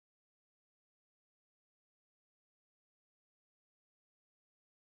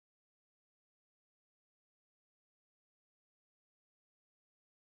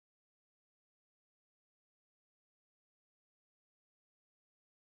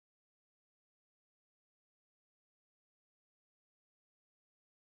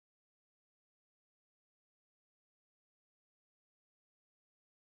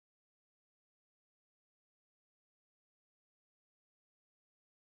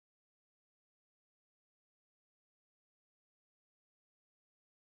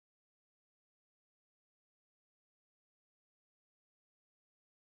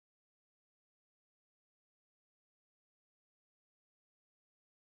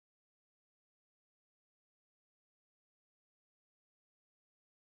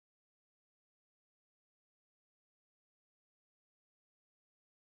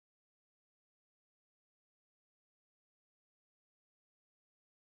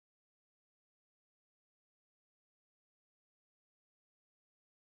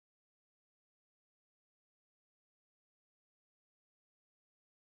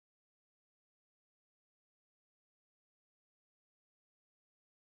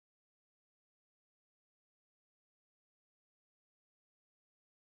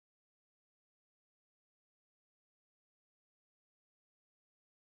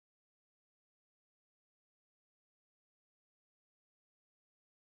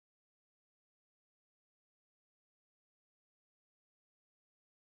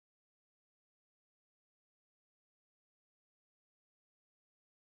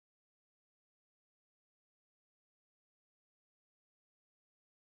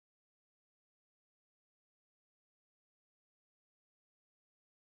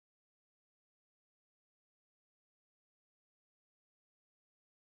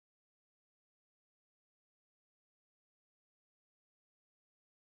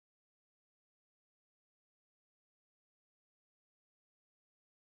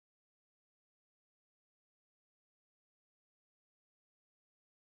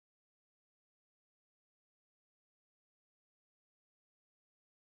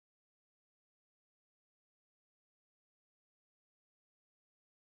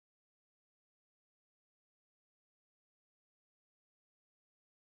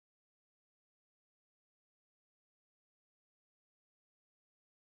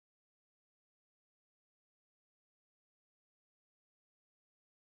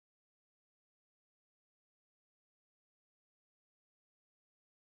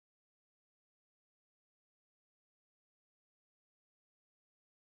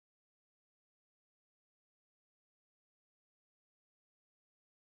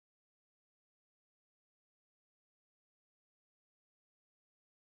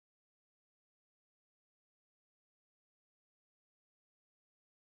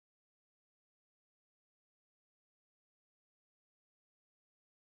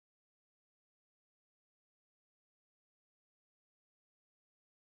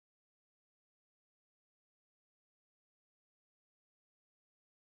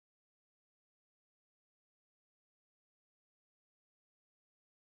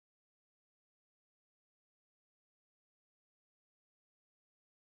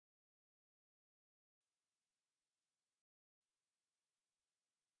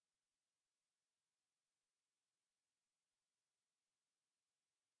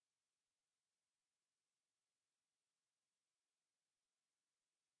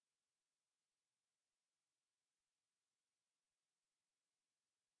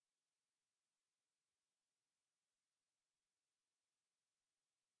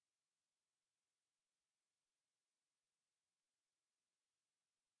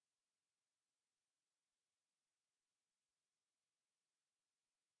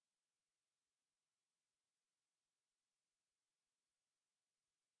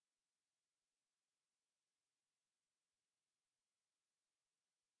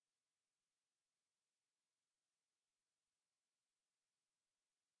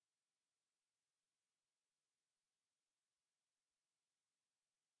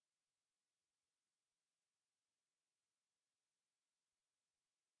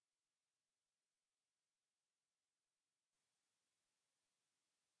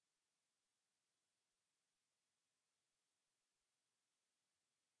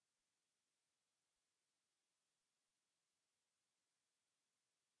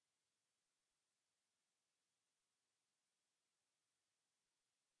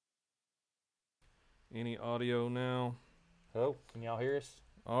Any audio now? Hello, can y'all hear us?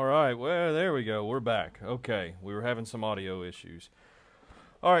 All right, well, there we go. We're back. Okay, we were having some audio issues.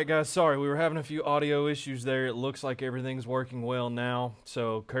 All right, guys, sorry. We were having a few audio issues there. It looks like everything's working well now.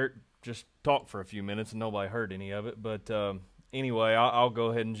 So Kurt just talked for a few minutes and nobody heard any of it. But anyway, I'll go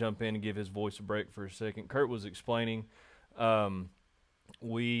ahead and jump in and give his voice a break for a second. Kurt was explaining um,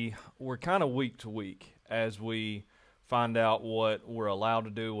 we're kind of week to week as we find out what we're allowed to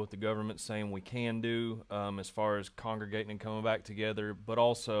do, what the government's saying we can do as far as congregating and coming back together, but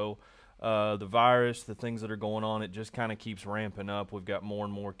also the virus, the things that are going on, it just kind of keeps ramping up. We've got more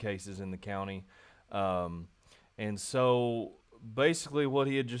and more cases in the county. Um, and so basically what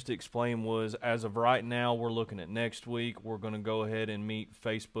he had just explained was as of right now, we're looking at next week. We're going to go ahead and meet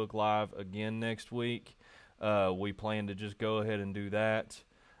Facebook Live again next week. We plan to just go ahead and do that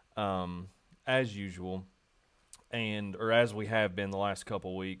as usual, or as we have been the last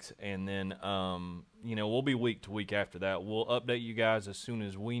couple weeks, and then we'll be week to week after that. We'll update you guys as soon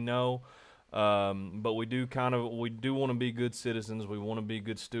as we know. But we do want to be good citizens. We want to be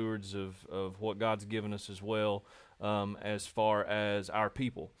good stewards of what God's given us as well, as far as our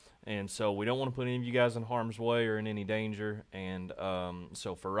people. And so we don't want to put any of you guys in harm's way or in any danger. And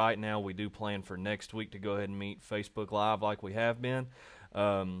so for right now, we do plan for next week to go ahead and meet Facebook Live like we have been.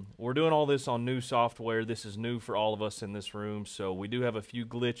 We're doing all this on new software. This is new for all of us in this room. So we do have a few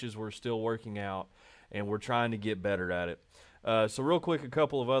glitches we're still working out, and we're trying to get better at it. So real quick, a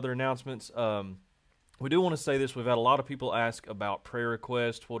couple of other announcements. We do want to say this. We've had a lot of people ask about prayer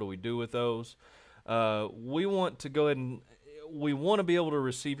requests. What do we do with those? We want to go ahead and we want to be able to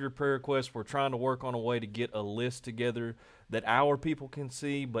receive your prayer requests. We're trying to work on a way to get a list together that our people can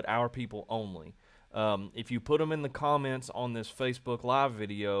see, but our people only. If you put them in the comments on this Facebook Live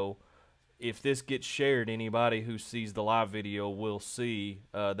video, if this gets shared, anybody who sees the live video will see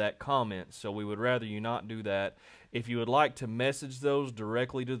that comment. So we would rather you not do that. If you would like to message those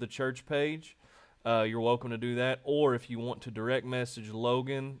directly to the church page, you're welcome to do that. Or if you want to direct message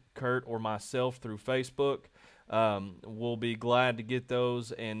Logan, Kurt, or myself through Facebook, we'll be glad to get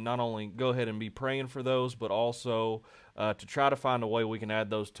those and not only go ahead and be praying for those, but also to try to find a way we can add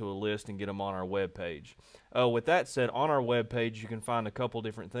those to a list and get them on our webpage. With that said, on our webpage, you can find a couple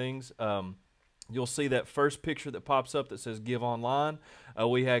different things. You'll see that first picture that pops up that says Give Online.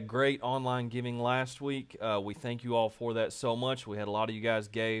 We had great online giving last week. We thank you all for that so much. We had a lot of you guys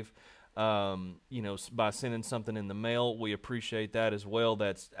gave, by sending something in the mail. We appreciate that as well.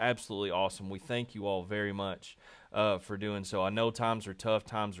 That's absolutely awesome. We thank you all very much for doing so. I know times are tough.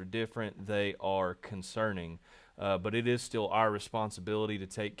 Times are different. They are concerning. But it is still our responsibility to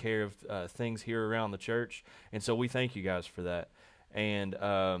take care of things here around the church. And so we thank you guys for that. And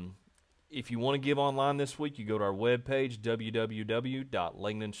if you want to give online this week, you go to our webpage,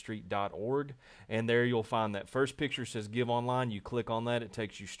 www.langdonstreet.org, and there you'll find that first picture says Give Online. You click on that. It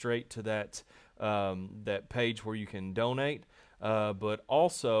takes you straight to that page where you can donate. But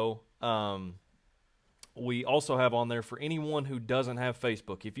also, we also have on there for anyone who doesn't have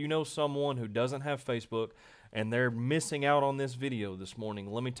Facebook. If you know someone who doesn't have Facebook and they're missing out on this video this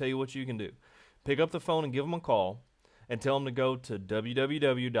morning, let me tell you what you can do. Pick up the phone and give them a call and tell them to go to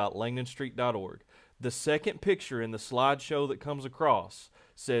www.langdonstreet.org. The second picture in the slideshow that comes across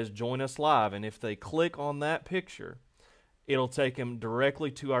says Join Us Live, and if they click on that picture, it'll take them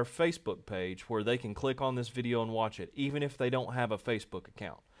directly to our Facebook page where they can click on this video and watch it, even if they don't have a Facebook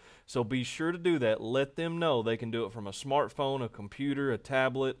account. So be sure to do that. Let them know they can do it from a smartphone, a computer, a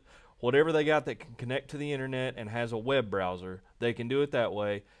tablet, whatever they got that can connect to the internet and has a web browser. They can do it that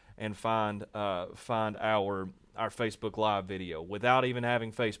way and find our Facebook Live video without even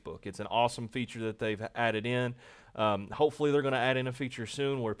having Facebook. It's an awesome feature that they've added in. Hopefully they're going to add in a feature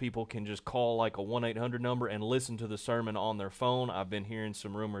soon where people can just call like a 1-800 number and listen to the sermon on their phone. I've been hearing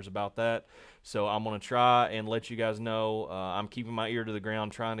some rumors about that. So I'm going to try and let you guys know. I'm keeping my ear to the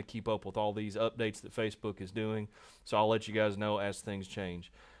ground trying to keep up with all these updates that Facebook is doing. So I'll let you guys know as things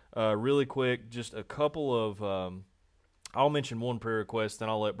change. Really quick, just a couple of I'll mention one prayer request, then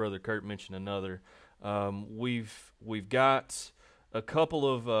I'll let Brother Kurt mention another. We've got a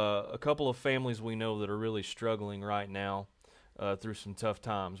couple of families we know that are really struggling right now through some tough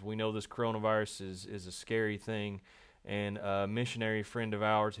times. We know this coronavirus is a scary thing, and a missionary friend of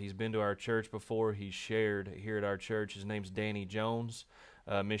ours, he's been to our church before. He's shared here at our church. His name's Danny Jones,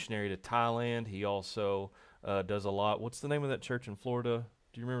 missionary to Thailand. He also does a lot. What's the name of that church in Florida?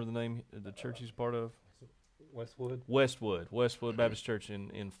 Do you remember the name of the church he's part of? Westwood Baptist Church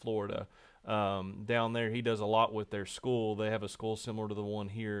in Florida. Down there, he does a lot with their school. They have a school similar to the one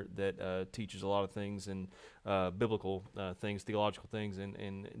here that teaches a lot of things and biblical things, theological things,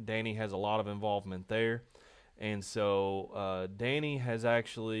 and Danny has a lot of involvement there. And so Danny has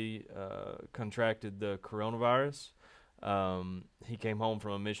actually contracted the coronavirus. He came home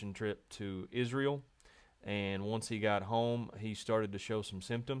from a mission trip to Israel, and once he got home, he started to show some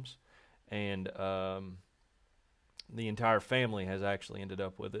symptoms, and the entire family has actually ended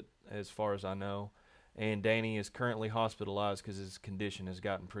up with it, as far as I know. And Danny is currently hospitalized because his condition has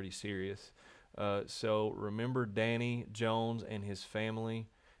gotten pretty serious. So remember Danny Jones and his family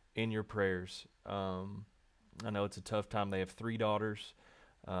in your prayers. I know it's a tough time. They have 3 daughters,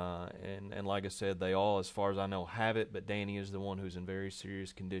 and like I said, they all, as far as I know, have it, but Danny is the one who's in very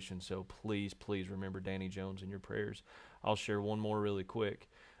serious condition. So please, please remember Danny Jones in your prayers. I'll share one more really quick.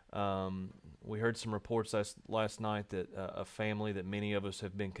 We heard some reports last night that a family that many of us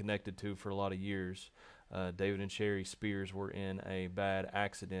have been connected to for a lot of years, David and Sherry Spears, were in a bad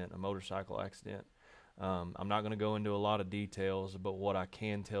accident, a motorcycle accident. I'm not going to go into a lot of details, but what I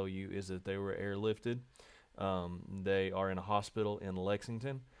can tell you is that they were airlifted. They are in a hospital in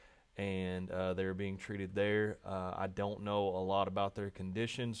Lexington, and they're being treated there. I don't know a lot about their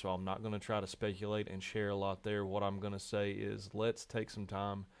condition, so I'm not going to try to speculate and share a lot there. What I'm going to say is let's take some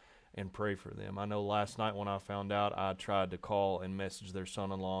time and pray for them. I know last night when I found out, I tried to call and message their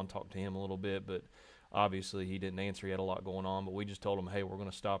son-in-law and talk to him a little bit, but obviously he didn't answer. He had a lot going on, but we just told him, hey, we're going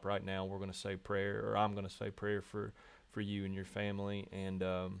to stop right now. We're going to say prayer, or I'm going to say prayer for you and your family, and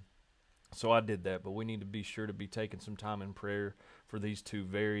so I did that, but we need to be sure to be taking some time in prayer for these 2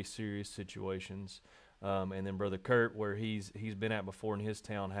 very serious situations. And then Brother Kurt, where he's been at before in his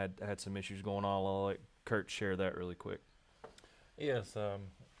town, had some issues going on. I'll let Kurt share that really quick. Yes,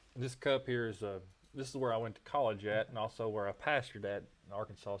 this cup here is this is where I went to college at, and also where I pastored at.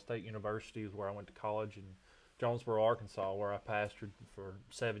 Arkansas State University is where I went to college, in Jonesboro, Arkansas, where I pastored for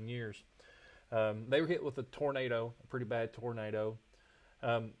 7 years. They were hit with a tornado, a pretty bad tornado.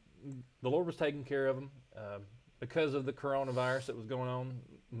 The Lord was taking care of them. Because of the coronavirus that was going on,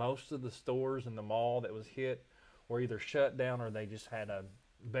 most of the stores in the mall that was hit were either shut down or they just had a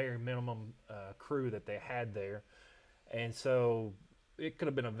very minimum crew that they had there. And so it could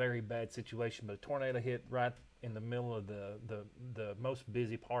have been a very bad situation, but a tornado hit right in the middle of the most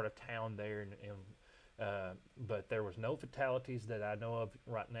busy part of town there. But there was no fatalities that I know of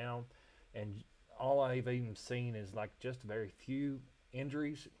right now. And all I've even seen is like just very few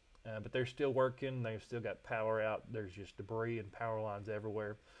injuries. But they're still working. They've still got power out. There's just debris and power lines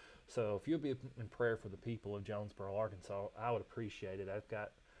everywhere. So if you'll be in prayer for the people of Jonesboro, Arkansas, I would appreciate it. I've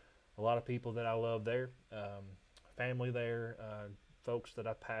got a lot of people that I love there, family there, folks that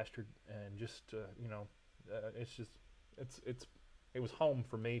I pastored, and just it was home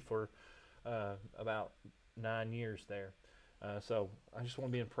for me for about 9 years there. So I just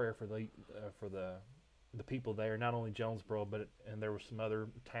want to be in prayer for the people there, not only Jonesboro, and there were some other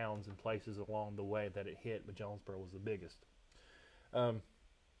towns and places along the way that it hit, but Jonesboro was the biggest.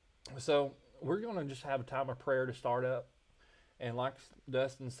 So we're going to just have a time of prayer to start up. And like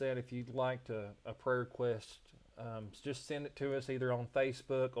Dustin said, if you'd like a prayer request, just send it to us either on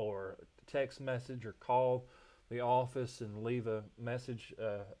Facebook or text message, or call the office and leave a message.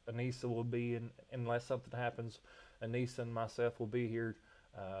 Anissa will be in, unless something happens. Anissa and myself will be here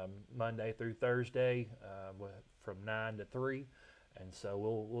Monday through Thursday from 9 to 3, and so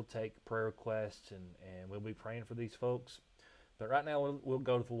we'll take prayer requests and we'll be praying for these folks. But right now we'll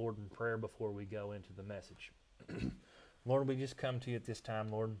go to the Lord in prayer before we go into the message. Lord, we just come to you at this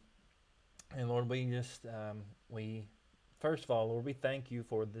time, Lord, and Lord, we just first of all, Lord, we thank you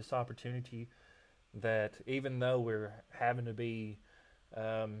for this opportunity that even though we're having to be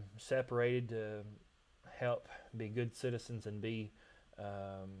separated to help be good citizens and be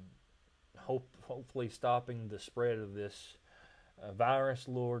hopefully stopping the spread of this virus,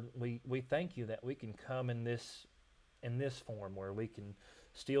 Lord, we thank you that we can come in this form where we can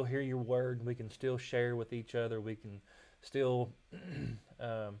still hear your word, we can still share with each other, we can still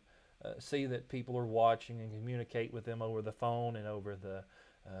see that people are watching and communicate with them over the phone and over the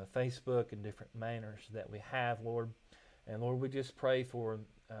Facebook and different manners that we have, Lord. And Lord, we just pray for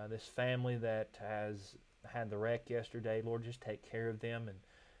this family that has had the wreck yesterday. Lord, just take care of them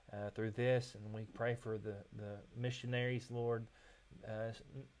and through this. And we pray for the missionaries, Lord,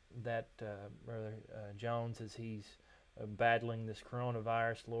 that Brother Jones, as he's battling this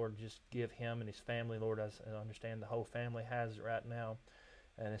coronavirus, Lord, just give him and his family, Lord, I understand the whole family has it right now,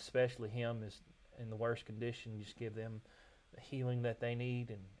 and especially him is in the worst condition. Just give them healing that they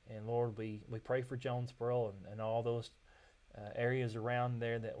need. And Lord, we pray for Jonesboro and all those areas around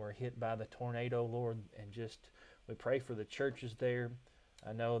there that were hit by the tornado, Lord, and just we pray for the churches there.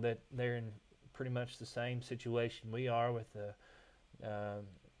 I know that they're in pretty much the same situation we are with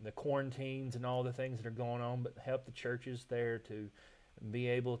the quarantines and all the things that are going on, but help the churches there to be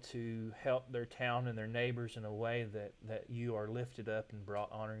able to help their town and their neighbors in a way that you are lifted up and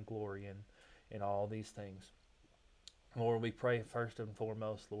brought honor and glory in all these things. Lord, we pray first and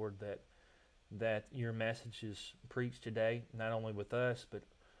foremost, Lord, that your message is preached today, not only with us, but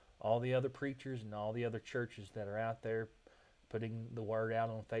all the other preachers and all the other churches that are out there putting the word out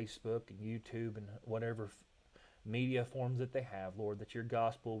on Facebook and YouTube and whatever media forms that they have, Lord, that your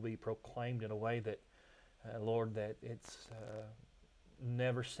gospel will be proclaimed in a way that, Lord, that it's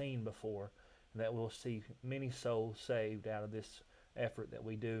never seen before, and that we'll see many souls saved out of this effort that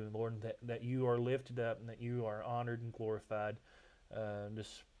we do, Lord, that you are lifted up and that you are honored and glorified, and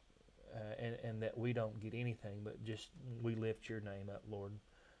that we don't get anything, but just we lift your name up, Lord,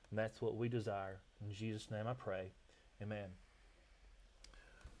 and that's what we desire. In Jesus' name I pray, amen.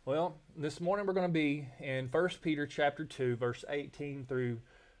 Well, this morning we're going to be in 1 Peter chapter 2, verse 18 through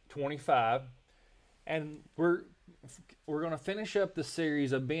 25, and we're going to finish up the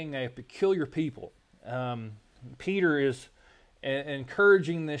series of being a peculiar people. Peter is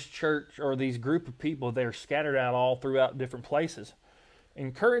encouraging this church, or these group of people that are scattered out all throughout different places,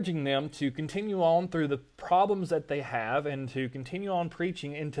 encouraging them to continue on through the problems that they have and to continue on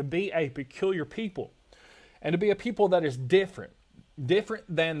preaching and to be a peculiar people and to be a people that is different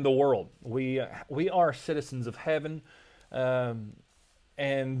than the world. We are citizens of heaven,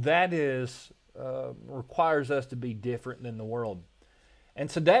 and that is requires us to be different than the world. And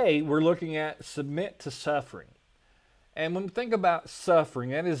today we're looking at submit to suffering. And when we think about suffering,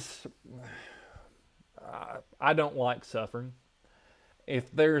 that is, I don't like suffering.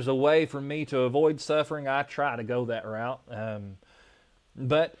 If there's a way for me to avoid suffering, I try to go that route.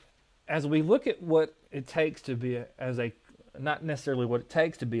 But as we look at what it takes to be not necessarily what it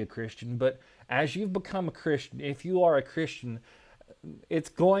takes to be a Christian, but as you've become a Christian, if you are a Christian, it's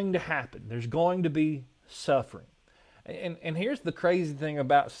going to happen. There's going to be suffering. And here's the crazy thing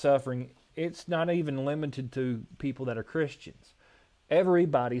about suffering. It's not even limited to people that are Christians.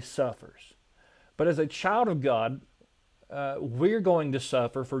 Everybody suffers. But as a child of God, we're going to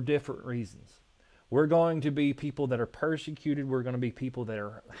suffer for different reasons. We're going to be people that are persecuted. We're going to be people that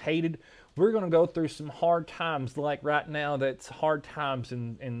are hated. We're going to go through some hard times, like right now that's hard times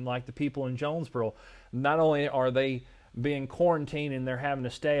in like the people in Jonesboro. Not only are they being quarantined and they're having to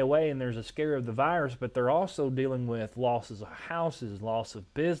stay away and there's a scare of the virus, but they're also dealing with losses of houses, loss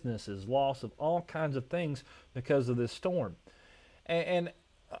of businesses, loss of all kinds of things because of this storm. And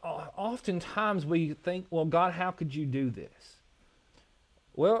oftentimes we think, well, God, how could you do this?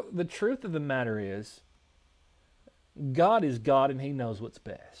 Well, the truth of the matter is, God is God and He knows what's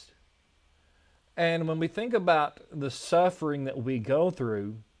best. And when we think about the suffering that we go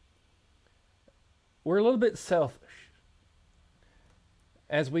through, we're a little bit selfish.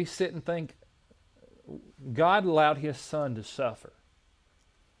 As we sit and think, God allowed His Son to suffer.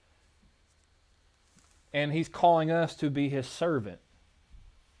 And He's calling us to be His servant.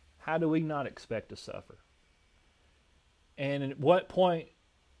 How do we not expect to suffer? And at what point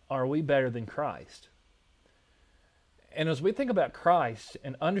are we better than Christ? And as we think about Christ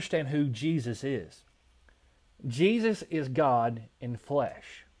and understand who Jesus is God in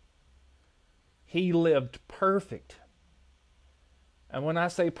flesh. He lived perfect. And when I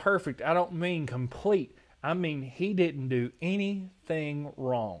say perfect, I don't mean complete. I mean He didn't do anything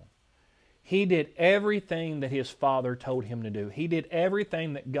wrong. He did everything that His Father told Him to do. He did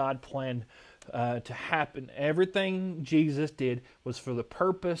everything that God planned to happen. Everything Jesus did was for the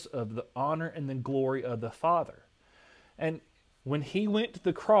purpose of the honor and the glory of the Father. And when He went to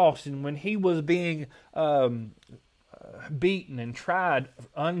the cross and when He was being beaten and tried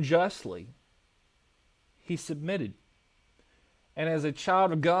unjustly, He submitted. And as a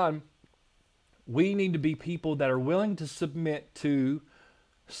child of God, we need to be people that are willing to submit to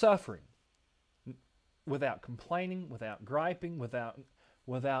suffering without complaining, without griping,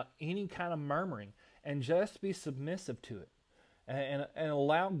 without any kind of murmuring, and just be submissive to it and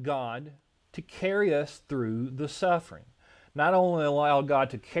allow God to carry us through the suffering. Not only allow God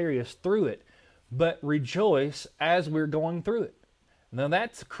to carry us through it, but rejoice as we're going through it. Now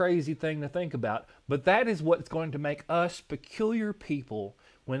that's a crazy thing to think about, but that is what's going to make us peculiar people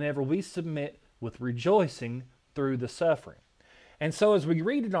whenever we submit with rejoicing through the suffering. And so as we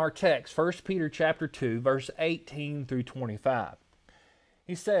read in our text, 1 Peter chapter 2, verse 18 through 25,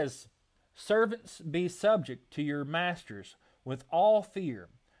 he says, "Servants, be subject to your masters with all fear,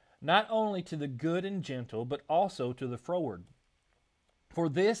 not only to the good and gentle, but also to the froward. For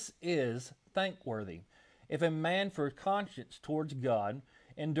this is thankworthy, if a man for conscience towards God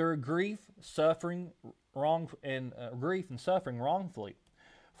endure grief, and suffering wrongfully.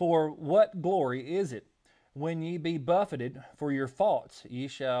 For what glory is it, when ye be buffeted for your faults, ye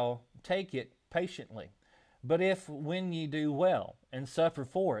shall take it patiently? But if, when ye do well, and suffer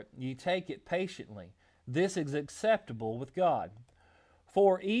for it, ye take it patiently, this is acceptable with God.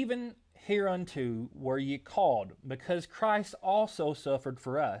 For even hereunto were ye called, because Christ also suffered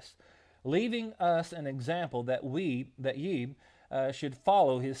for us, leaving us an example that ye should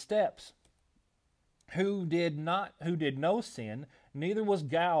follow his steps. Who did no sin, neither was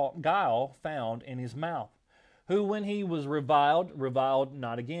guile found in his mouth. Who, when he was reviled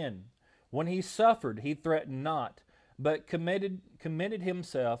not again. When he suffered, he threatened not, but committed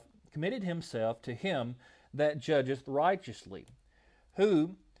himself to him that judgeth righteously.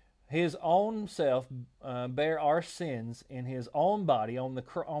 Who his own self bare our sins in his own body on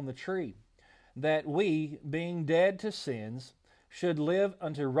the tree, that we, being dead to sins, should live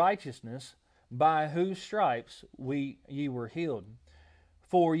unto righteousness, by whose stripes ye were healed.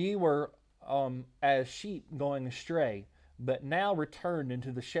 For ye were as sheep going astray, but now returned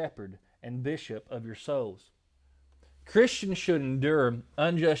into the shepherd and bishop of your souls. Christians should endure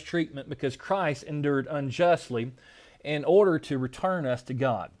unjust treatment because Christ endured unjustly in order to return us to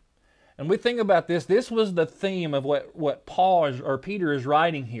God. And we think about this. This was the theme of what Peter is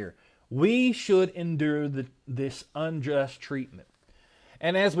writing here. We should endure this unjust treatment.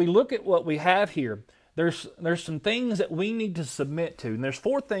 And as we look at what we have here, there's some things that we need to submit to. And there's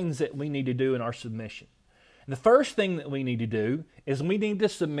 4 things that we need to do in our submission. And the first thing that we need to do is we need to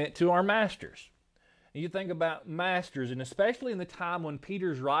submit to our masters. And you think about masters, and especially in the time when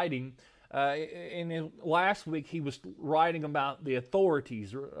Peter's writing, last week he was writing about the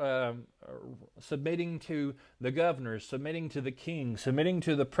authorities, submitting to the governors, submitting to the king, submitting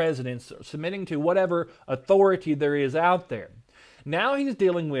to the presidents, submitting to whatever authority there is out there. Now he's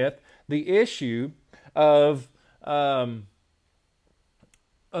dealing with the issue of the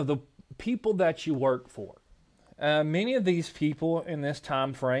people that you work for. Many of these people in this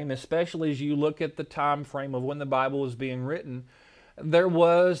time frame, especially as you look at the time frame of when the Bible was being written, there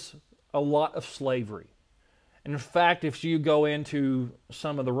was a lot of slavery. In fact, if you go into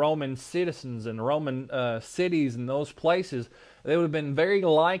some of the Roman citizens and Roman cities and those places, they would have been very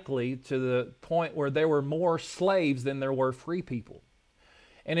likely to the point where there were more slaves than there were free people.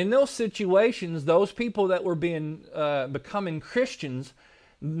 And in those situations, those people that were becoming Christians,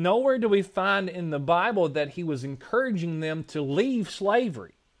 nowhere do we find in the Bible that he was encouraging them to leave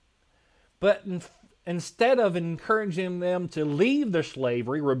slavery. But instead of encouraging them to leave their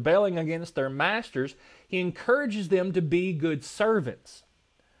slavery, rebelling against their masters, he encourages them to be good servants.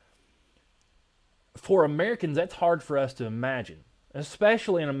 For Americans, that's hard for us to imagine,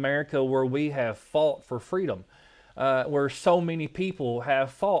 especially in America where we have fought for freedom, where so many people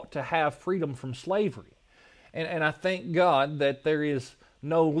have fought to have freedom from slavery. And I thank God that there is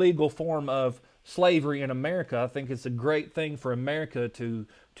no legal form of slavery in America. I think it's a great thing for America to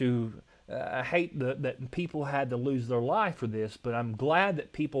I hate that people had to lose their life for this, but I'm glad that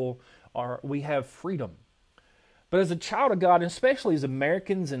we have freedom. But as a child of God, especially as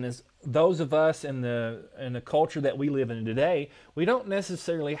Americans and as those of us in the culture that we live in today, we don't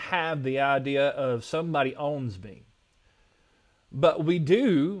necessarily have the idea of somebody owns me. But we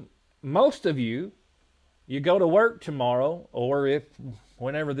do, most of you go to work tomorrow, or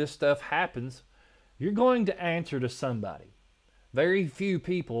whenever this stuff happens, you're going to answer to somebody. Very few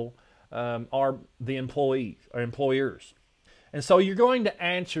people are the employees or employers. And so you're going to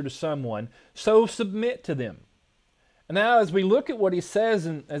answer to someone, so submit to them. And now as we look at what he says,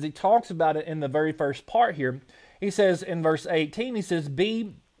 and as he talks about it in the very first part here, he says in verse 18, he says,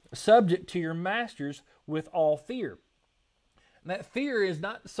 be subject to your masters with all fear. And that fear is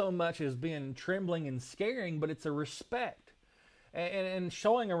not so much as being trembling and scaring, but it's a respect. And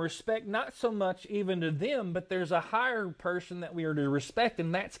showing a respect not so much even to them, but there's a higher person that we are to respect,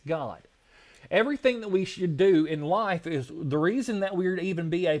 and that's God. Everything that we should do in life is the reason that we are to even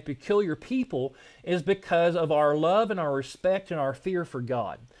be a peculiar people is because of our love and our respect and our fear for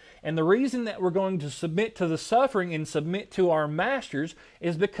God. And the reason that we're going to submit to the suffering and submit to our masters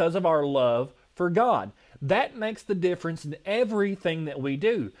is because of our love for God. That makes the difference in everything that we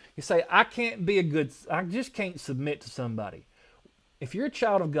do. You say, I just can't submit to somebody. If you're a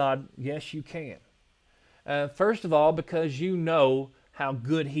child of God, yes, you can. First of all, because you know how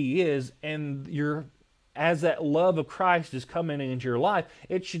good He is, and as that love of Christ is coming into your life,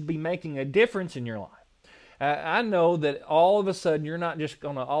 it should be making a difference in your life. I know that all of a sudden you're not just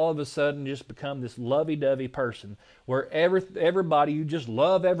going to all of a sudden just become this lovey-dovey person where everybody, you just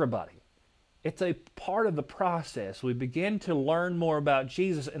love everybody. It's a part of the process. We begin to learn more about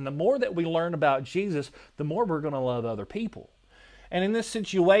Jesus, and the more that we learn about Jesus, the more we're going to love other people. And in this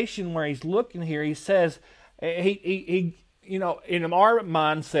situation where he's looking here, he says, he in our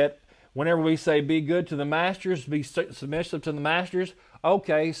mindset, whenever we say be good to the masters, be submissive to the masters,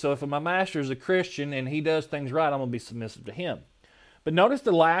 okay, so if my master is a Christian and he does things right, I'm going to be submissive to him. But notice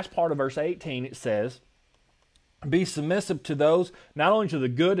the last part of verse 18, it says, be submissive to those, not only to the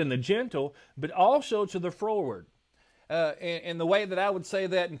good and the gentle, but also to the froward. And the way that I would say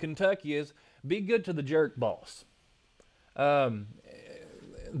that in Kentucky is, be good to the jerk boss. The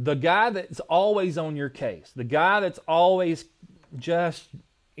guy that's always on your case, the guy that's always just,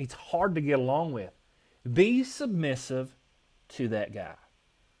 it's hard to get along with. Be submissive to that guy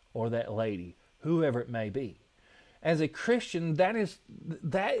or that lady, whoever it may be. As a Christian, that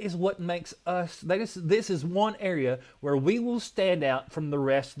is what makes us, this is one area where we will stand out from the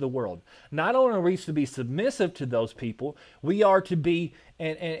rest of the world. Not only are we to be submissive to those people, we are to be,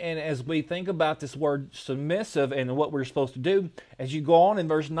 and as we think about this word submissive and what we're supposed to do, as you go on in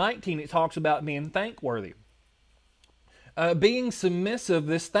verse 19, it talks about being thankworthy. Being submissive,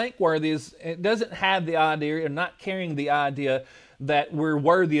 this thankworthy, it doesn't have the idea, or not carrying the idea that we're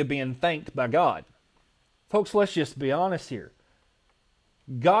worthy of being thanked by God. Folks, let's just be honest here.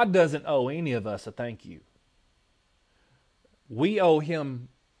 God doesn't owe any of us a thank you. We owe him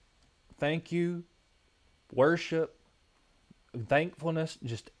thank you, worship, thankfulness,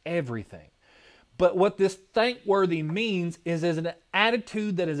 just everything. But what this thankworthy means is as an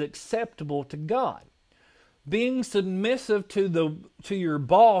attitude that is acceptable to God. Being submissive to your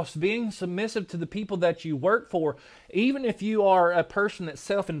boss, being submissive to the people that you work for, even if you are a person that's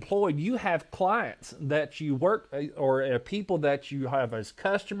self-employed, you have clients that you work, or people that you have as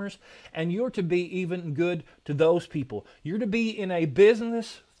customers, and you're to be even good to those people. You're to be in a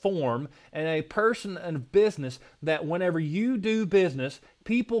business form and a person of business that whenever you do business,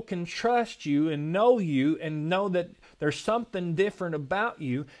 people can trust you and know that there's something different about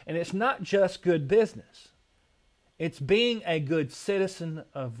you, and it's not just good business. It's being a good citizen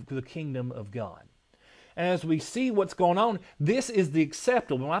of the kingdom of God. And as we see what's going on, this is the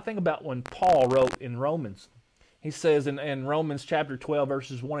acceptable. When I think about when Paul wrote in Romans, he says in Romans chapter 12,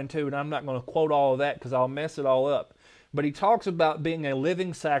 verses 1 and 2, and I'm not going to quote all of that because I'll mess it all up, but he talks about being a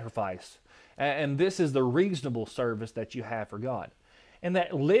living sacrifice, and this is the reasonable service that you have for God. And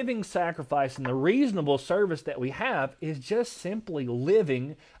that living sacrifice and the reasonable service that we have is just simply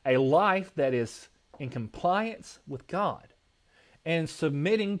living a life that is in compliance with God and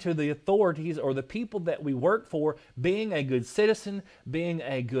submitting to the authorities or the people that we work for, being a good citizen, being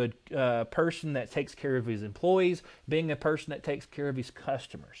a good person that takes care of his employees, being a person that takes care of his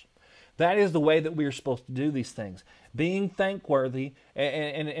customers. That is the way that we are supposed to do these things. Being thankworthy,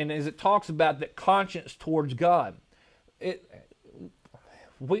 and as it talks about that conscience towards God,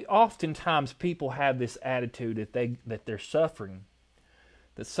 we oftentimes people have this attitude that they're suffering,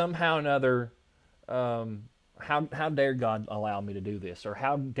 that somehow or another, how dare God allow me to do this? Or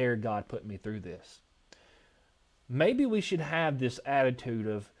how dare God put me through this? Maybe we should have this attitude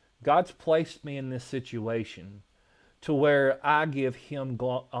of, God's placed me in this situation to where I give him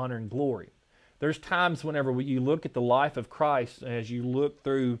honor and glory. There's times whenever you look at the life of Christ, as you look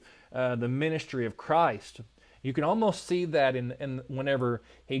through the ministry of Christ, you can almost see that in whenever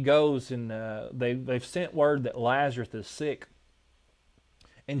he goes and they've sent word that Lazarus is sick.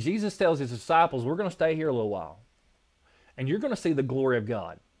 And Jesus tells his disciples, we're going to stay here a little while. And you're going to see the glory of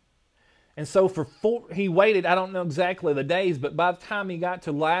God. And so he waited, I don't know exactly the days, but by the time he got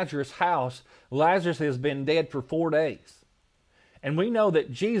to Lazarus' house, Lazarus has been dead for 4 days. And we know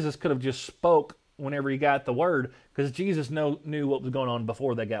that Jesus could have just spoke whenever he got the word, because Jesus knew what was going on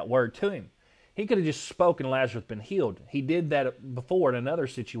before they got word to him. He could have just spoken, Lazarus been healed. He did that before in another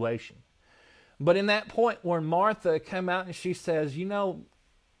situation. But in that point where Martha came out and she says,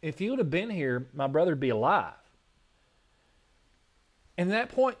 if you would have been here, my brother would be alive. And at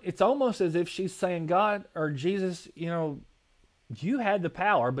that point, it's almost as if she's saying, God or Jesus, you had the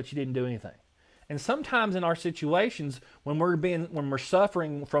power, but you didn't do anything. And sometimes in our situations, when we're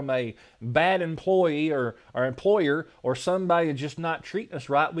suffering from a bad employee or our employer or somebody just not treating us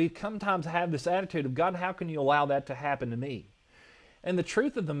right, we sometimes have this attitude of, God, how can you allow that to happen to me? And the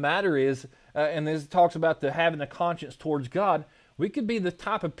truth of the matter is, and this talks about having a conscience towards God, we could be the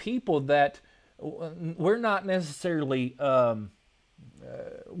type of people that we're not necessarily,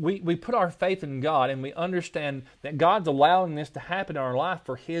 we put our faith in God, and we understand that God's allowing this to happen in our life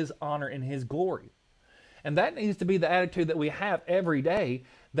for his honor and his glory. And that needs to be the attitude that we have every day,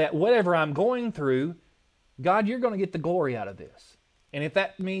 that whatever I'm going through, God, you're going to get the glory out of this. And if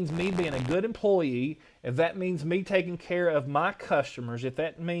that means me being a good employee, if that means me taking care of my customers, if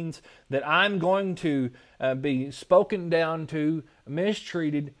that means that I'm going to be spoken down to,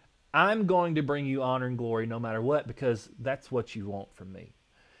 mistreated, I'm going to bring you honor and glory no matter what, because that's what you want from me.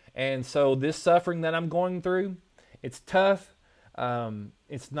 And so this suffering that I'm going through, it's tough.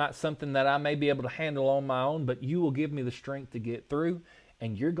 It's not something that I may be able to handle on my own, but you will give me the strength to get through,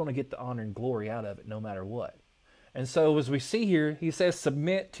 and you're going to get the honor and glory out of it no matter what. And so as we see here, he says,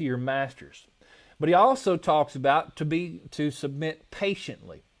 submit to your masters. But he also talks about to submit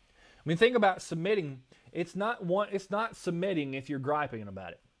patiently. When you think about submitting, it's not submitting if you're griping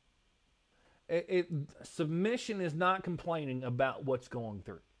about it. Submission is not complaining about what's going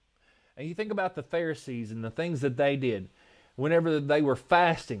through. And you think about the Pharisees and the things that they did whenever they were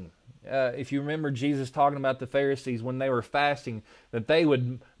fasting. If you remember Jesus talking about the Pharisees when they were fasting, that they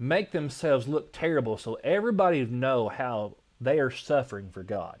would make themselves look terrible so everybody would know how they are suffering for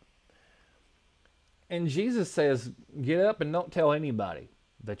God. And Jesus says, get up and don't tell anybody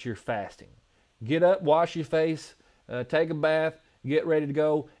that you're fasting. Get up, wash your face, take a bath, get ready to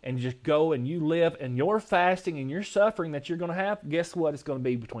go, and just go and you live. And your fasting and your suffering that you're going to have, guess what? It's going to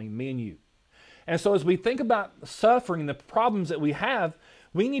be between me and you. And so as we think about suffering and the problems that we have,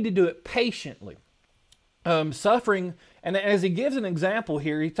 we need to do it patiently. Suffering, and as he gives an example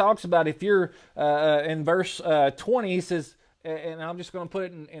here, he talks about if you're, in verse 20, he says, and I'm just going to put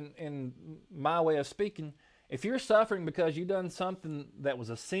it in my way of speaking, if you're suffering because you've done something that was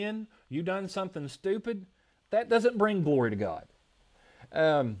a sin, you've done something stupid, that doesn't bring glory to God.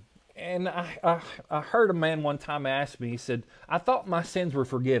 And I heard a man one time ask me, he said, I thought my sins were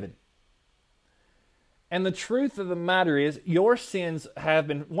forgiven. And the truth of the matter is, your sins have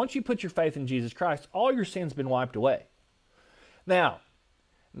been, once you put your faith in Jesus Christ, all your sins have been wiped away. Now,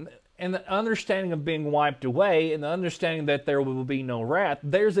 and the understanding of being wiped away and the understanding that there will be no wrath,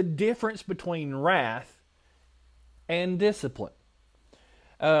 there's a difference between wrath and discipline.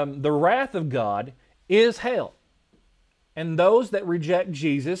 The wrath of God is hell. And those that reject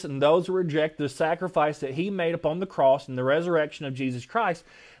Jesus and those who reject the sacrifice that he made upon the cross and the resurrection of Jesus Christ,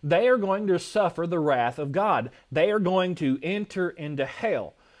 they are going to suffer the wrath of God. They are going to enter into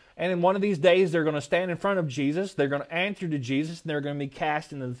hell. And in one of these days, they're going to stand in front of Jesus, they're going to answer to Jesus, and they're going to be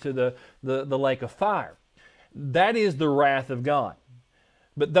cast into the lake of fire. That is the wrath of God.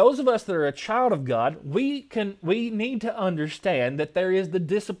 But those of us that are a child of God, we need to understand that there is the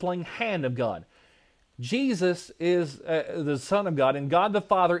disciplining hand of God. Jesus is the Son of God, and God the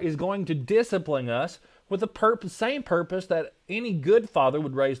Father is going to discipline us with the same purpose that any good father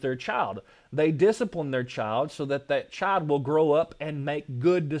would raise their child. They discipline their child so that that child will grow up and make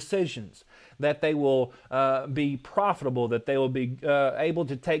good decisions, that they will be profitable, that they will be able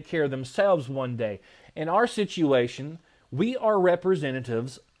to take care of themselves one day. In our situation, we are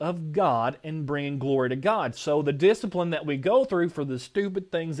representatives of God and bringing glory to God. So the discipline that we go through for the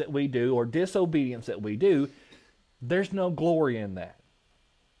stupid things that we do or disobedience that we do, there's no glory in that.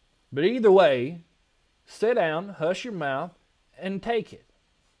 But either way, sit down, hush your mouth, and take it.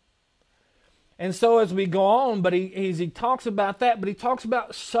 And so as we go on, but he talks about that, but he talks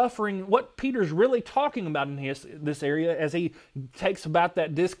about suffering, what Peter's really talking about in this area as he takes about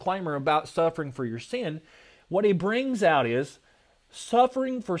that disclaimer about suffering for your sin. What he brings out is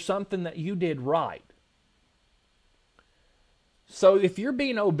suffering for something that you did right. So if you're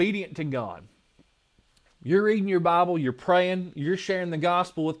being obedient to God, you're reading your Bible, you're praying, you're sharing the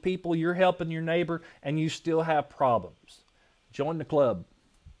gospel with people, you're helping your neighbor, and you still have problems, join the club.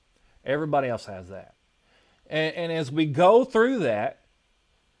 Everybody else has that. And as we go through that,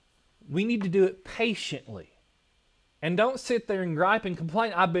 we need to do it patiently. And don't sit there and gripe and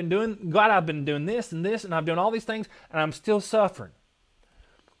complain. I've been doing this, and I've done all these things, and I'm still suffering.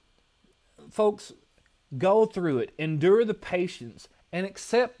 Folks, go through it. Endure the patience and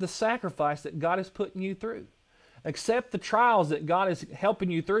accept the sacrifice that God is putting you through. Accept the trials that God is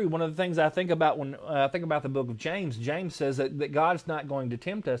helping you through. One of the things I think about when I think about the book of James, James says that God is not going to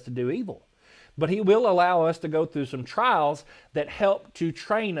tempt us to do evil. But he will allow us to go through some trials that help to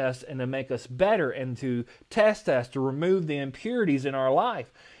train us and to make us better and to test us, to remove the impurities in our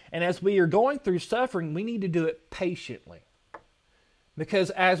life. And as we are going through suffering, we need to do it patiently. Because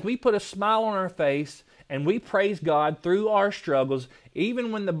as we put a smile on our face and we praise God through our struggles,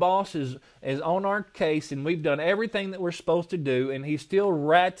 even when the boss is on our case and we've done everything that we're supposed to do and he still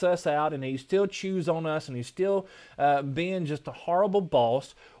rats us out and he still chews on us and he's still being just a horrible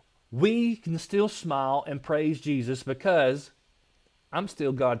boss, we can still smile and praise Jesus because I'm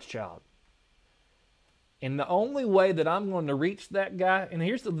still God's child. And the only way that I'm going to reach that guy, and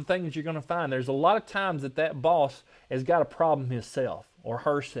here's the thing that you're going to find, there's a lot of times that boss has got a problem himself or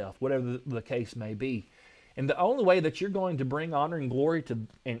herself, whatever the case may be. And the only way that you're going to bring honor and glory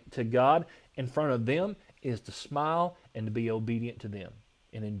to God in front of them is to smile and to be obedient to them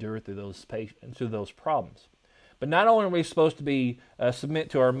and endure through those problems. But not only are we supposed to be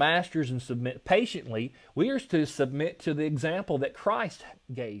submit to our masters and submit patiently, we are to submit to the example that Christ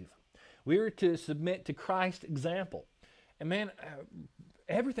gave. We are to submit to Christ's example. And man,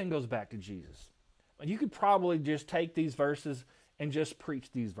 everything goes back to Jesus. You could probably just take these verses and just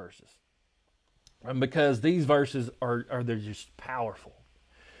preach these verses. Because these verses they're just powerful.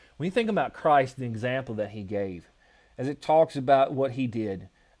 When you think about Christ, the example that he gave, as it talks about what he did,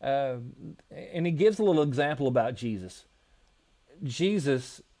 and he gives a little example about Jesus.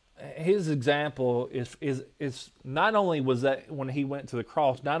 Jesus, his example is not only was that when he went to the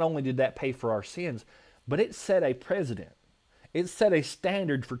cross, not only did that pay for our sins, but it set a precedent. It set a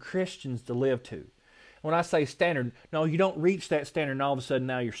standard for Christians to live to. When I say standard, no, you don't reach that standard and all of a sudden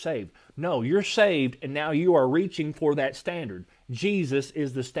now you're saved. No, you're saved and now you are reaching for that standard. Jesus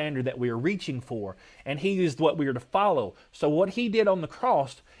is the standard that we are reaching for, and he is what we are to follow. So what he did on the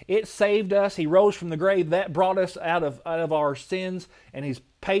cross, it saved us. He rose from the grave. That brought us out of our sins, and he's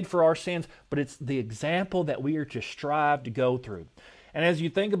paid for our sins, but it's the example that we are to strive to go through. And as you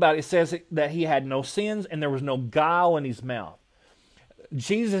think about it, it says that he had no sins and there was no guile in his mouth.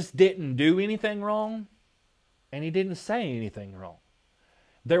 Jesus didn't do anything wrong, and he didn't say anything wrong.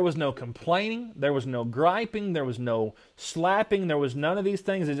 There was no complaining, there was no griping, there was no slapping, there was none of these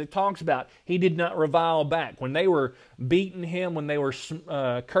things. As it talks about, he did not revile back. When they were beating him, when they were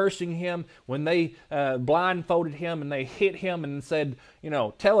cursing him, when they blindfolded him and they hit him and said,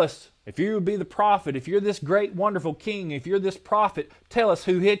 tell us, if you would be the prophet, if you're this great, wonderful king, if you're this prophet, tell us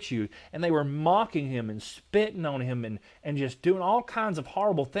who hit you. And they were mocking him and spitting on him and just doing all kinds of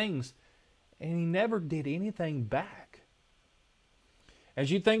horrible things. And he never did anything back. As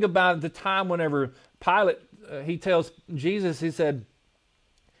you think about the time whenever Pilate, he tells Jesus, he said,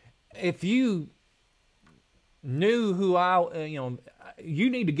 if you knew who you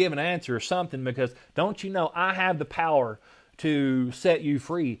need to give an answer or something, because don't you know I have the power to set you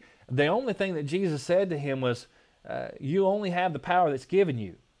free. The only thing that Jesus said to him was, you only have the power that's given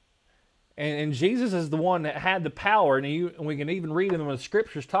you. And Jesus is the one that had the power, and we can even read in the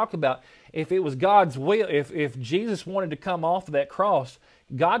scriptures talk about if it was God's will, if Jesus wanted to come off of that cross,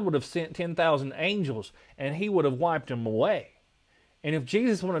 God would have sent 10,000 angels, and he would have wiped them away. And if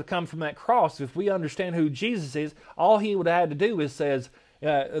Jesus wanted to come from that cross, if we understand who Jesus is, all he would have had to do is says,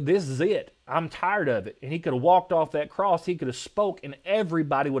 this is it. I'm tired of it. And he could have walked off that cross, he could have spoke, and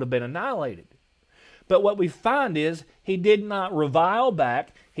everybody would have been annihilated. But what we find is he did not revile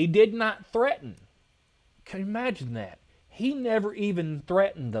back. He did not threaten. Can you imagine that? He never even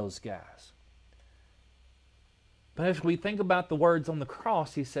threatened those guys. But as we think about the words on the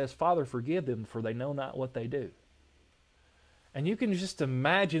cross, he says, Father, forgive them, for they know not what they do. And you can just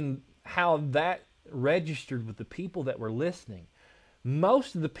imagine how that registered with the people that were listening.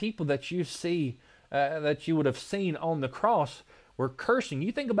 Most of the people that you see, that you would have seen on the cross, were cursing.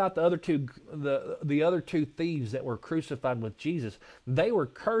 You think about the other two thieves that were crucified with Jesus. They were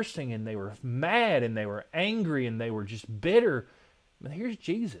cursing and they were mad and they were angry and they were just bitter. But here's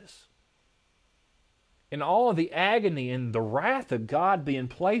Jesus. In all of the agony and the wrath of God being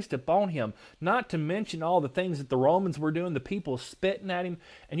placed upon him, not to mention all the things that the Romans were doing, the people spitting at him.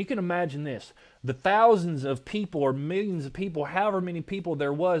 And you can imagine this, the thousands of people or millions of people, however many people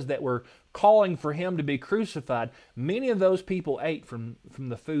there was that were calling for him to be crucified. Many of those people ate from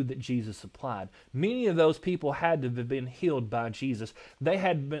the food that Jesus supplied. Many of those people had to have been healed by Jesus. They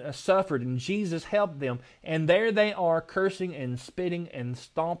had suffered, and Jesus helped them. And there they are, cursing and spitting and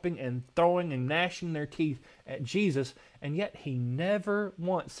stomping and throwing and gnashing their teeth at Jesus. And yet he never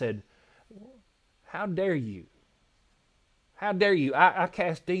once said, how dare you? How dare you? I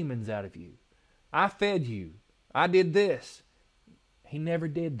cast demons out of you. I fed you. I did this. He never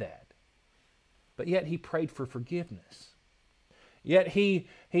did that. But yet he prayed for forgiveness. Yet he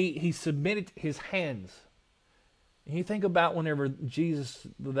submitted his hands. And you think about whenever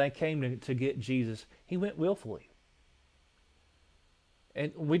they came to get Jesus, he went willfully.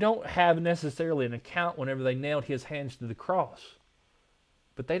 And we don't have necessarily an account whenever they nailed his hands to the cross.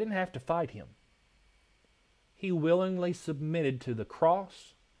 But they didn't have to fight him. He willingly submitted to the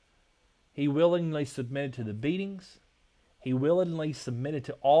cross. He willingly submitted to the beatings. He willingly submitted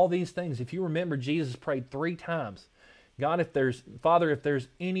to all these things. If you remember, Jesus prayed 3 times. God, Father, if there's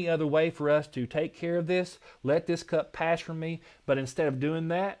any other way for us to take care of this, let this cup pass from me. But instead of doing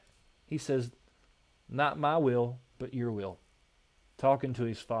that, he says, Not my will, but your will. Talking to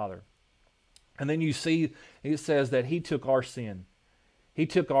his Father. And then you see, it says that he took our sin. He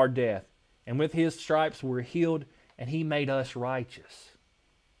took our death. And with his stripes we're healed, and he made us righteous.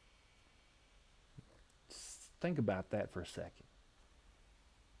 Think about that for a second.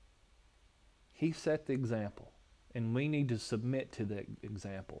 He set the example, and we need to submit to the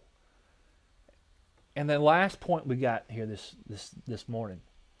example. And the last point we got here this morning.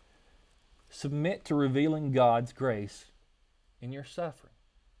 Submit to revealing God's grace in your suffering.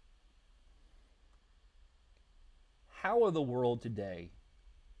 How will the world today,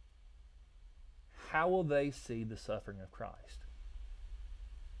 how will they see the suffering of Christ?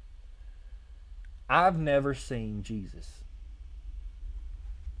 I've never seen Jesus.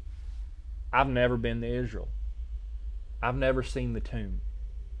 I've never been to Israel. I've never seen the tomb.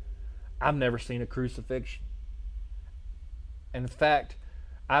 I've never seen a crucifixion. In fact,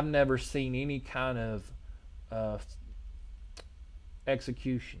 I've never seen any kind of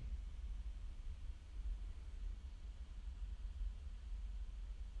execution.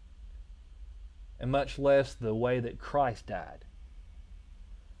 And much less the way that Christ died.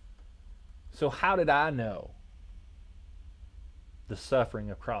 So how did I know the suffering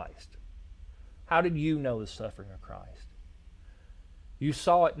of Christ? How did you know the suffering of Christ? You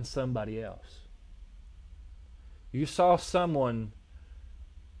saw it in somebody else. You saw someone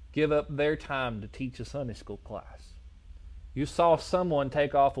give up their time to teach a Sunday school class. You saw someone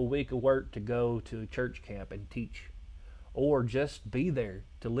take off a week of work to go to a church camp and teach, or just be there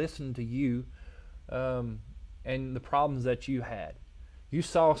to listen to you and the problems that you had. You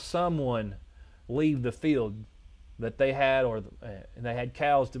saw someone leave the field that they had, or they had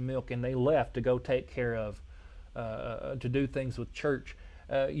cows to milk, and they left to go take care of, to do things with church.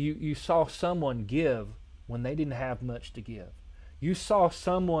 You saw someone give when they didn't have much to give. You saw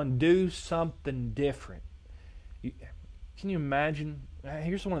someone do something different. Can you imagine?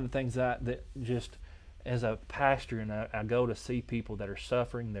 Here's one of the things that just, as a pastor, and I go to see people that are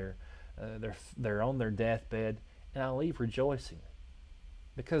suffering, they're on their deathbed, and I leave rejoicing.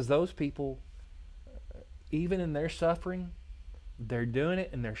 Because those people, even in their suffering, they're doing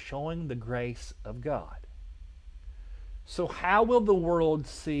it and they're showing the grace of God. So how will the world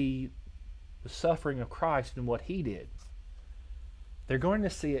see the suffering of Christ and what He did? They're going to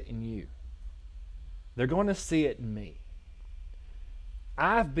see it in you. They're going to see it in me.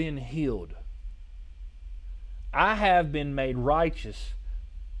 I've been healed. I have been made righteous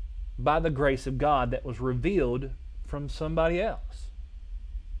by the grace of God that was revealed from somebody else.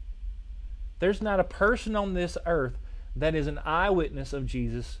 There's not a person on this earth that is an eyewitness of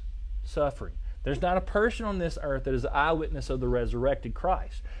Jesus' suffering. There's not a person on this earth that is an eyewitness of the resurrected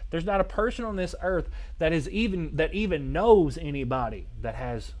Christ. There's not a person on this earth that even knows anybody that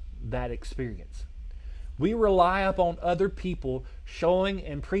has that experience. We rely upon other people showing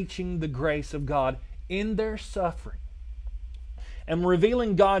and preaching the grace of God in their suffering. And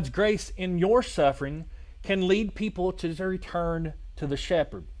revealing God's grace in your suffering can lead people to return to the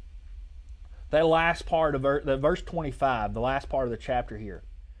shepherd. That last part of verse 25, the last part of the chapter here.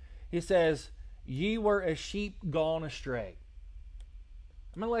 He says, "Ye were as sheep gone astray."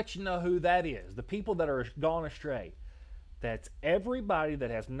 I'm going to let you know who that is. The people that are gone astray. That's everybody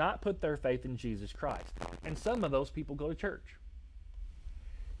that has not put their faith in Jesus Christ. And some of those people go to church.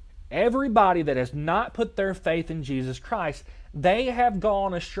 Everybody that has not put their faith in Jesus Christ, they have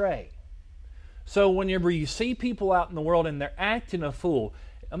gone astray. So whenever you see people out in the world and they're acting a fool,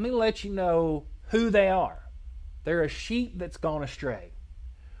 let me let you know who they are. They're a sheep that's gone astray.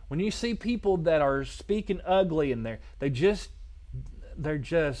 When you see people that are speaking ugly and they're just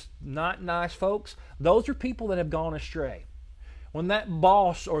not nice folks, those are people that have gone astray. When that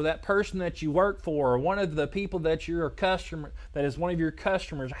boss or that person that you work for, or one of the people that you're a customer, that is one of your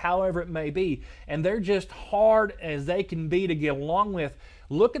customers, however it may be, and they're just hard as they can be to get along with,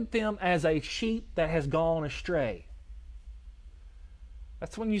 look at them as a sheep that has gone astray.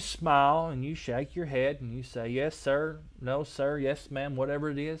 That's when you smile and you shake your head and you say, "Yes, sir," "No, sir," "Yes, ma'am," whatever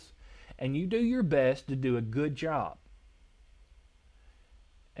it is. And you do your best to do a good job.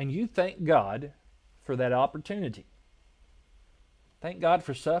 And you thank God for that opportunity. Thank God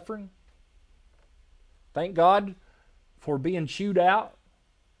for suffering. Thank God for being chewed out.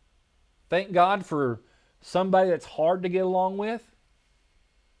 Thank God for somebody that's hard to get along with.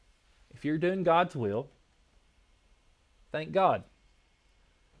 If you're doing God's will, thank God.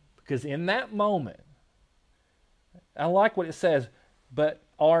 Because in that moment, I like what it says, "But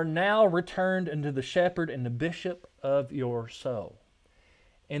are now returned unto the shepherd and the bishop of your soul."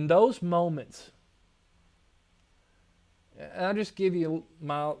 In those moments, And I'll just give you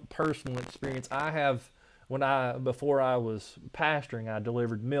my personal experience. Before I was pastoring, I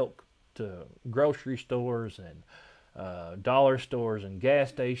delivered milk to grocery stores and dollar stores and gas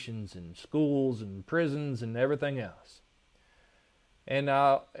stations and schools and prisons and everything else. And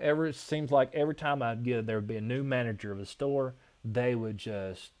it seems like every time I'd get there would be a new manager of the store. They would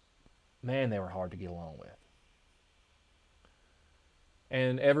they were hard to get along with.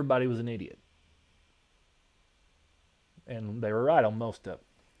 And everybody was an idiot. And they were right on most of it.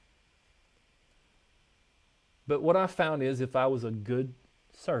 But what I found is if I was a good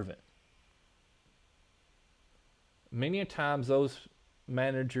servant, many a times those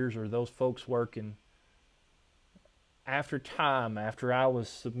managers or those folks working, after I was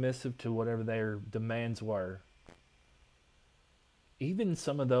submissive to whatever their demands were, even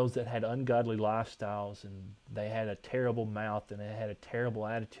some of those that had ungodly lifestyles and they had a terrible mouth and they had a terrible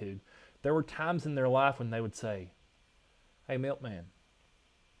attitude, there were times in their life when they would say, "Hey, milkman,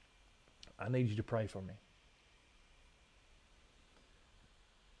 I need you to pray for me.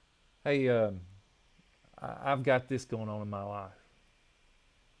 Hey, I've got this going on in my life.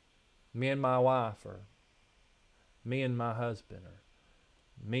 Me and my wife, or me and my husband, or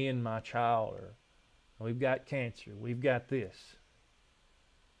me and my child, or we've got cancer, we've got this."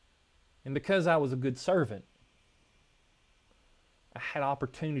 And because I was a good servant, I had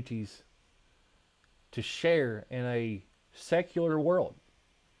opportunities to share in a secular world.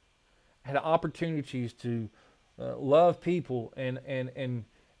 I had opportunities to love people, and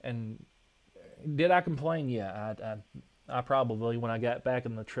did I complain? Yeah, I probably, when I got back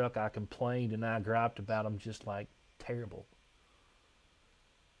in the truck, I complained and I griped about them just like terrible.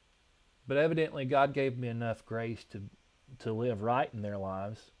 But evidently God gave me enough grace to live right in their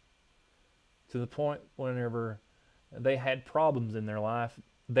lives, to the point whenever they had problems in their life,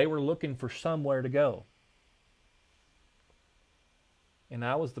 they were looking for somewhere to go. And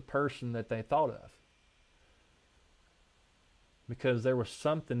I was the person that they thought of, because there was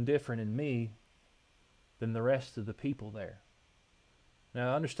something different in me than the rest of the people there.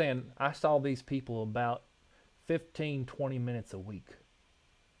 Now understand, I saw these people about 15, 20 minutes a week.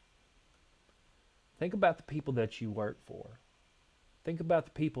 Think about the people that you work for. Think about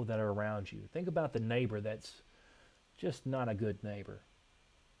the people that are around you. Think about the neighbor that's just not a good neighbor.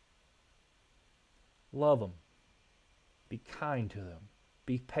 Love them. Be kind to them.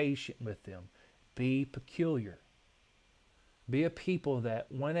 Be patient with them. Be peculiar. Be a people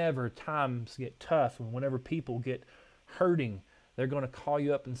that whenever times get tough and whenever people get hurting, they're going to call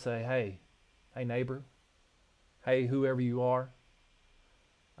you up and say, hey neighbor, hey whoever you are,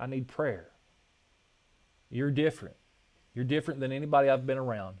 I need prayer. You're different. You're different than anybody I've been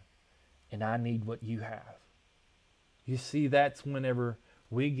around, and I need what you have. You see, that's whenever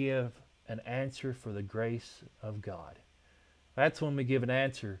we give an answer for the grace of God. That's when we give an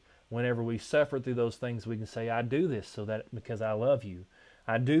answer. Whenever we suffer through those things, we can say, I do this because I love you.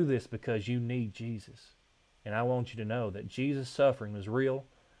 I do this because you need Jesus. And I want you to know that Jesus' suffering was real,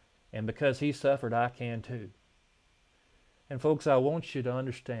 and because he suffered, I can too. And folks, I want you to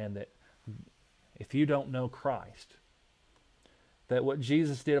understand that if you don't know Christ, that what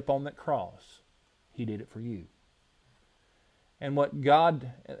Jesus did upon that cross, he did it for you. And what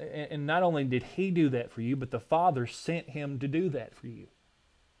God, and not only did he do that for you, but the Father sent him to do that for you.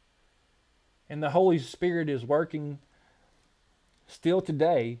 And the Holy Spirit is working still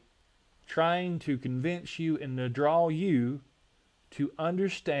today, trying to convince you and to draw you to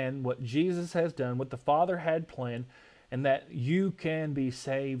understand what Jesus has done, what the Father had planned, and that you can be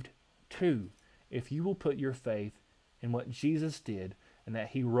saved too, if you will put your faith in what Jesus did, and that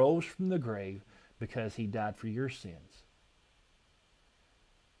he rose from the grave because he died for your sins.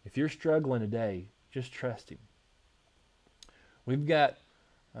 If you're struggling today, just trust him. We've got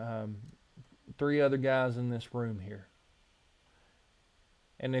 3 other guys in this room here.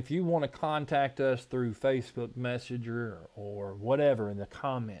 And if you want to contact us through Facebook Messenger or whatever in the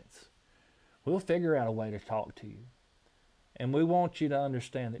comments, we'll figure out a way to talk to you. And we want you to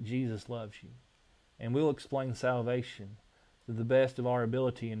understand that Jesus loves you. And we'll explain salvation to the best of our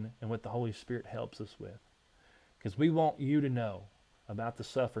ability and what the Holy Spirit helps us with. Because we want you to know about the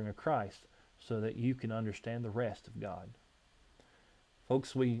suffering of Christ so that you can understand the rest of God.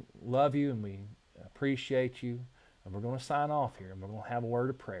 Folks, we love you and we appreciate you. And we're going to sign off here, and we're going to have a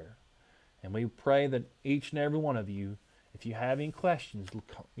word of prayer. And we pray that each and every one of you, if you have any questions,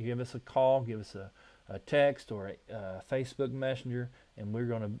 give us a call, give us a text or a Facebook Messenger, and we're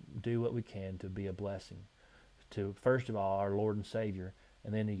going to do what we can to be a blessing to, first of all, our Lord and Savior,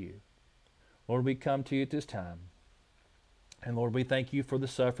 and then to you. Lord, we come to you at this time. And Lord, we thank you for the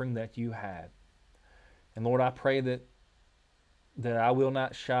suffering that you had. And Lord, I pray that that I will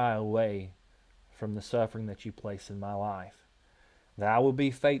not shy away from the suffering that you place in my life, that I will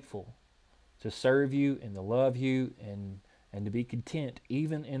be faithful to serve you and to love you and to be content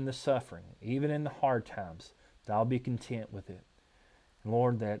even in the suffering, even in the hard times, that I'll be content with it. And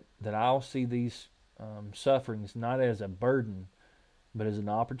Lord, that I'll see these sufferings not as a burden, but as an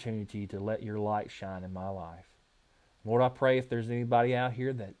opportunity to let your light shine in my life. Lord, I pray if there's anybody out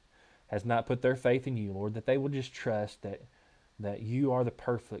here that has not put their faith in you, Lord, that they will just trust that you are the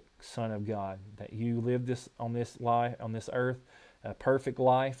perfect Son of God, that you lived on this earth, a perfect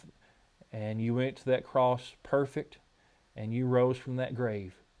life, and you went to that cross perfect, and you rose from that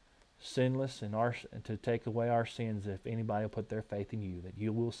grave sinless and to take away our sins. If anybody will put their faith in you, that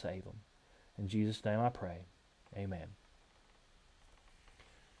you will save them. In Jesus' name I pray. Amen.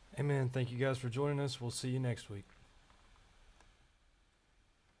 Amen. Thank you guys for joining us. We'll see you next week.